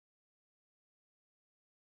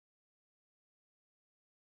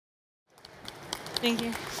Thank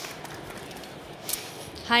you.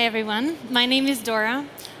 Hi, everyone. My name is Dora.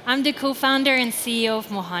 I'm the co-founder and CEO of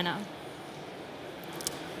Mohana.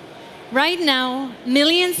 Right now,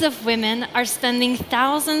 millions of women are spending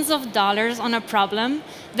thousands of dollars on a problem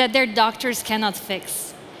that their doctors cannot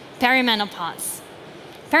fix: perimenopause.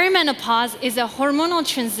 Perimenopause is a hormonal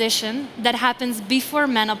transition that happens before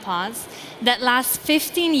menopause that lasts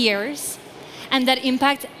 15 years and that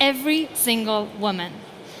impacts every single woman.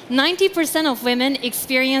 90% of women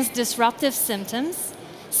experience disruptive symptoms.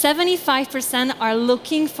 75% are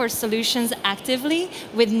looking for solutions actively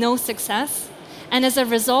with no success. And as a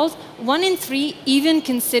result, 1 in 3 even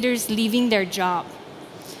considers leaving their job.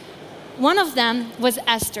 One of them was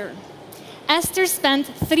Esther. Esther spent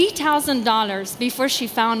 $3,000 before she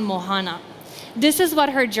found Mohana. This is what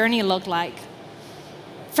her journey looked like: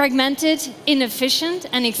 fragmented, inefficient,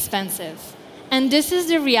 and expensive. And this is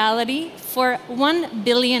the reality for 1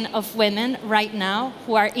 billion of women right now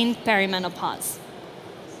who are in perimenopause.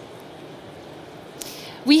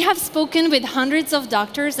 We have spoken with hundreds of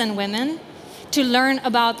doctors and women to learn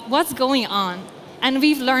about what's going on, and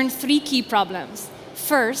we've learned 3 key problems.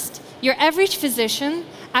 First, your average physician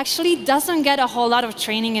actually doesn't get a whole lot of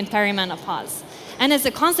training in perimenopause, and as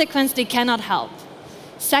a consequence, they cannot help.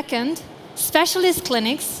 Second, specialist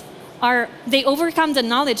clinics they overcome the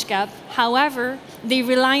knowledge gap. However, they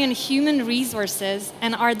rely on human resources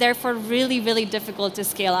and are therefore really, really difficult to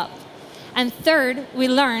scale up. And third, we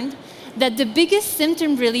learned that the biggest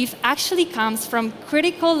symptom relief actually comes from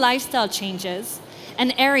critical lifestyle changes,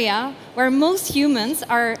 an area where most humans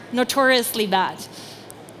are notoriously bad.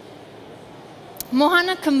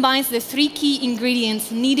 Mohana combines the 3 key ingredients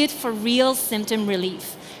needed for real symptom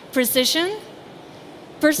relief: precision,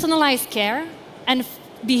 personalized care, and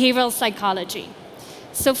behavioral psychology.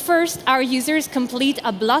 So first, our users complete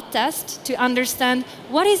a blood test to understand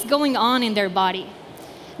what is going on in their body.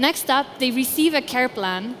 Next up, they receive a care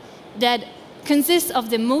plan that consists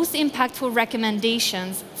of the most impactful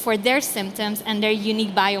recommendations for their symptoms and their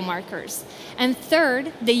unique biomarkers. And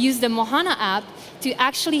third, they use the Mohana app to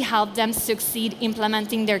actually help them succeed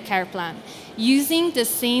implementing their care plan, using the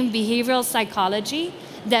same behavioral psychology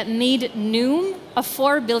that made Noom a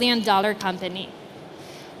 $4 billion company.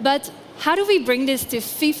 But how do we bring this to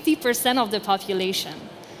 50% of the population?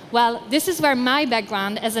 Well, this is where my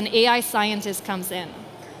background as an AI scientist comes in.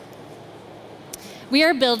 We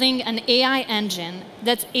are building an AI engine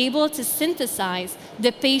that's able to synthesize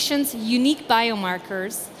the patient's unique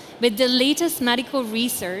biomarkers with the latest medical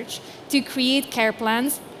research to create care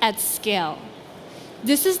plans at scale.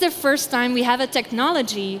 This is the first time we have a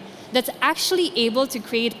technology that's actually able to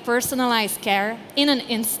create personalized care in an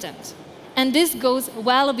instant. And this goes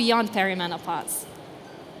well beyond perimenopause.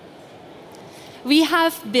 We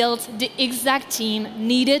have built the exact team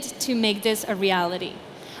needed to make this a reality.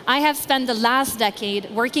 I have spent the last decade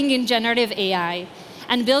working in generative AI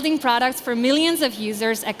and building products for millions of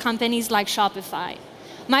users at companies like Shopify.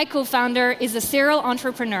 My co-founder is a serial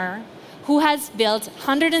entrepreneur who has built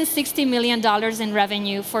 $160 million in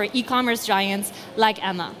revenue for e-commerce giants like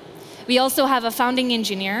Emma. We also have a founding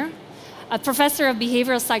engineer, a professor of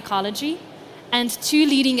behavioral psychology, and 2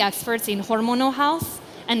 leading experts in hormonal health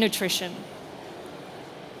and nutrition.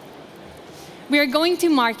 We are going to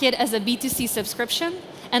market as a B2C subscription,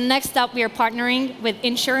 and next up, we are partnering with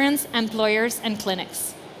insurance, employers, and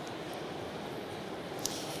clinics.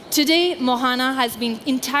 Today, Mohana has been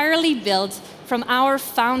entirely built from our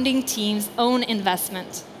founding team's own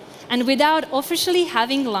investment. And without officially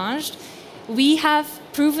having launched, we have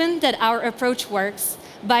proven that our approach works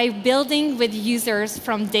by building with users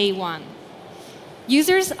from day one.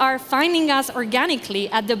 Users are finding us organically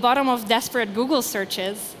at the bottom of desperate Google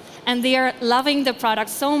searches, and they are loving the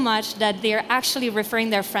product so much that they are actually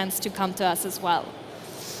referring their friends to come to us as well.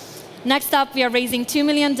 Next up, we are raising $2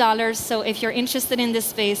 million, so if you're interested in this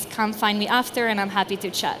space, come find me after, and I'm happy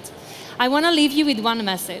to chat. I want to leave you with one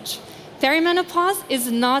message. Perimenopause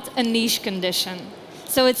is not a niche condition,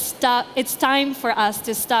 so it's time for us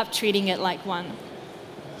to stop treating it like one.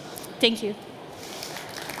 Thank you.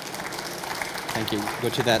 Thank you. Go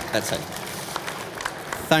to that side.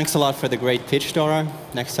 Thanks a lot for the great pitch, Dora.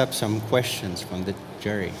 Next up, some questions from the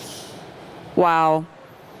jury. Wow.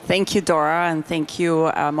 Thank you, Dora, and thank you,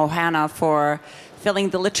 Mohana, for filling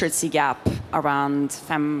the literacy gap around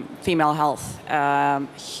female health.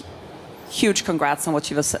 Huge congrats on what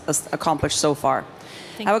you've accomplished so far.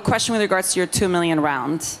 I have a question with regards to your 2 million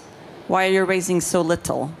round. Why are you raising so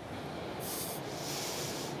little?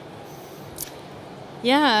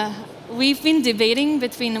 Yeah. We've been debating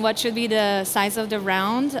between what should be the size of the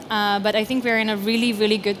round, but I think we're in a really,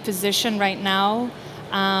 really good position right now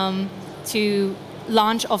to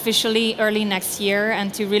launch officially early next year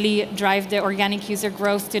and to really drive the organic user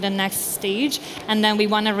growth to the next stage. And then we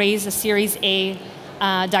want to raise a Series A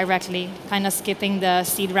directly, kind of skipping the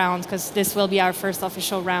seed round, because this will be our first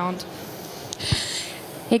official round.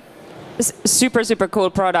 Hey, super, super cool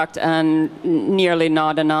product, and nearly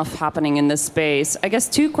not enough happening in this space. I guess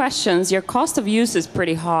 2 questions. Your cost of use is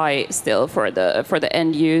pretty high still for the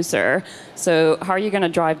end user. So how are you going to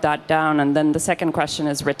drive that down? And then the second question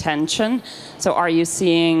is retention. So are you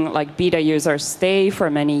seeing like beta users stay for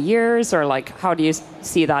many years, or like how do you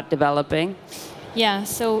see that developing? Yeah,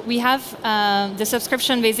 so we have the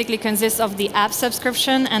subscription basically consists of the app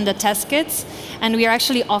subscription and the test kits, and we are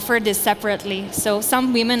actually offered this separately. So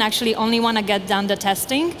some women actually only want to get done the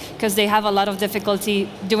testing because they have a lot of difficulty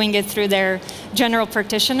doing it through their general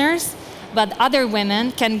practitioners. But other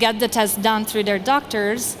women can get the test done through their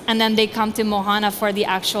doctors, and then they come to Mohana for the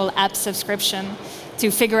actual app subscription to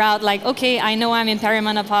figure out, like, okay, I know I'm in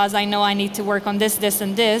perimenopause, I know I need to work on this, this,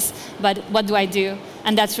 and this, but what do I do?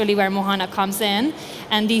 And that's really where Mohana comes in.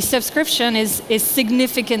 And the subscription is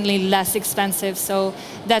significantly less expensive. So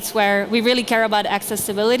that's where we really care about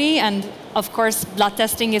accessibility. And of course, blood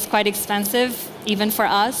testing is quite expensive, even for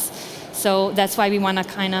us. So that's why we want to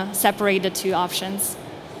kind of separate the 2 options.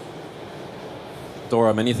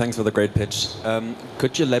 Dora, many thanks for the great pitch.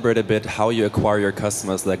 Could you elaborate a bit how you acquire your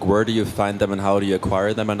customers? Like, where do you find them and how do you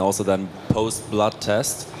acquire them? And also then post-blood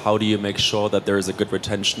test, how do you make sure that there is a good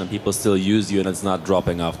retention and people still use you and it's not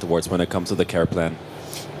dropping afterwards when it comes to the care plan?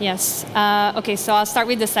 Yes. Okay, so I'll start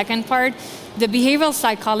with the second part. The behavioral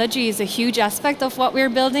psychology is a huge aspect of what we're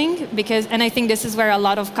building, and I think this is where a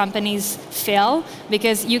lot of companies fail,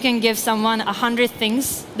 because you can give someone 100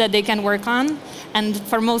 things that they can work on, and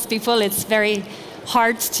for most people it's very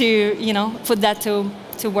hard to put that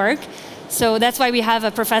to work. So that's why we have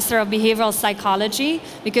a professor of behavioral psychology,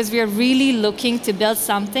 because we are really looking to build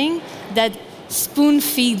something that spoon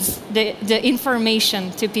feeds the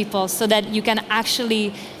information to people so that you can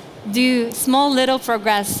actually do small little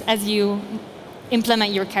progress as you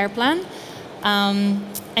implement your care plan.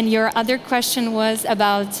 And your other question was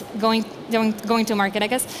about going to market, I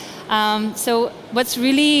guess. So what's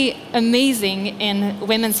really amazing in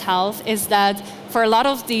women's health is that for a lot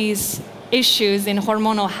of these issues in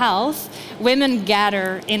hormonal health, women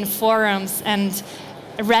gather in forums, and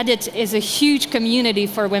Reddit is a huge community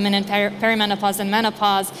for women in perimenopause and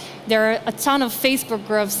menopause. There are a ton of Facebook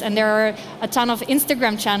groups, and there are a ton of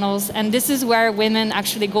Instagram channels, and this is where women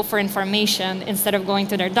actually go for information instead of going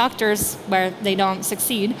to their doctors where they don't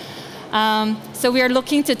succeed. So we are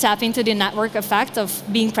looking to tap into the network effect of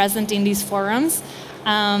being present in these forums.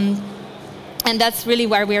 And that's really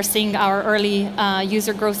where we are seeing our early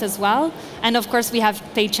user growth as well. And of course, we have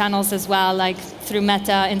paid channels as well, like through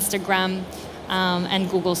Meta, Instagram, and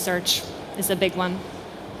Google search is a big one.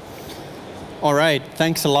 All right.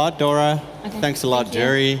 Thanks a lot, Dora. Okay. Thanks a lot,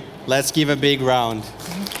 Jerry. Let's give a big round.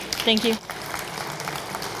 Thank you.